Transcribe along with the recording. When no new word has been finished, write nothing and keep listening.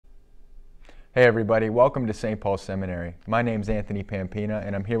Hey everybody, welcome to St. Paul Seminary. My name's Anthony Pampina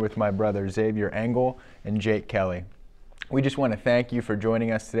and I'm here with my brothers Xavier Engel and Jake Kelly. We just want to thank you for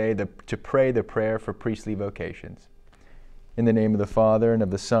joining us today to pray the prayer for priestly vocations. In the name of the Father, and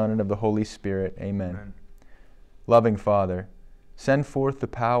of the Son, and of the Holy Spirit, amen. Amen. Loving Father, send forth the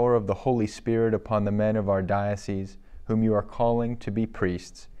power of the Holy Spirit upon the men of our diocese whom you are calling to be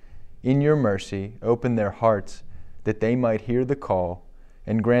priests. In your mercy, open their hearts that they might hear the call,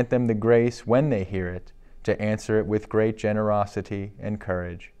 and grant them the grace when they hear it to answer it with great generosity and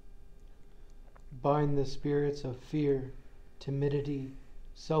courage. Bind the spirits of fear, timidity,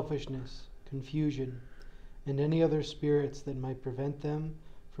 selfishness, confusion, and any other spirits that might prevent them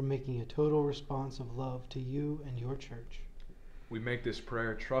from making a total response of love to you and your church. We make this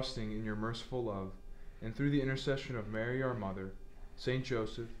prayer trusting in your merciful love, and through the intercession of Mary our Mother, Saint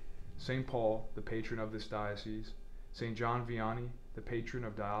Joseph, Saint Paul, the patron of this diocese, Saint John Vianney, the patron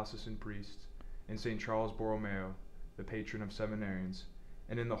of diocesan priests, and Saint Charles Borromeo, the patron of seminarians,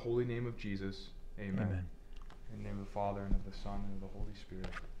 and in the holy name of Jesus, amen. Amen. In the name of the Father, and of the Son, and of the Holy Spirit.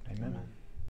 Amen. Amen.